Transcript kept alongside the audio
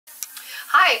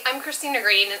Hi, I'm Christina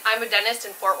Greene, and I'm a dentist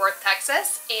in Fort Worth,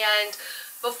 Texas. And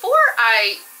before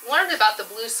I learned about the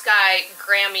Blue Sky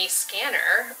Grammy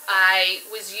scanner, I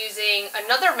was using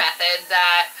another method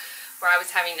where I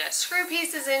was having to screw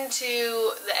pieces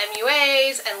into the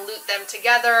MUAs and lute them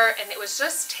together, and it was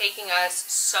just taking us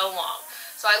so long.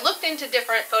 So I looked into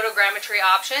different photogrammetry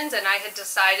options, and I had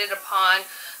decided upon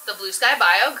the Blue Sky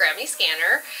Bio Grammy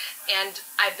scanner, and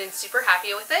I've been super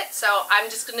happy with it. So I'm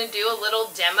just going to do a little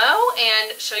demo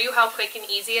and show you how quick and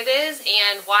easy it is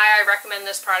and why I recommend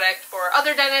this product for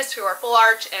other dentists who are full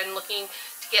arch and looking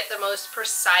to get the most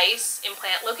precise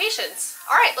implant locations.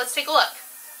 All right, let's take a look.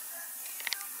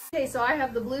 Okay, so I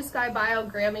have the Blue Sky Bio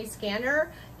Grammy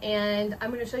scanner, and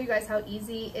I'm going to show you guys how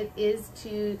easy it is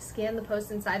to scan the post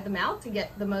inside the mouth to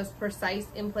get the most precise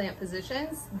implant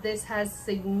positions. This has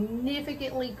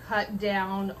significantly cut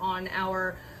down on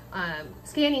our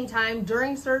scanning time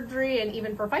during surgery and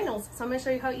even for finals. So I'm going to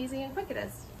show you how easy and quick it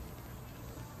is.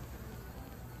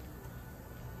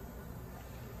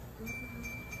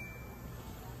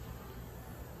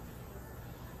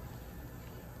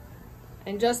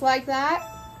 And just like that,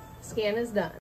 scan is done.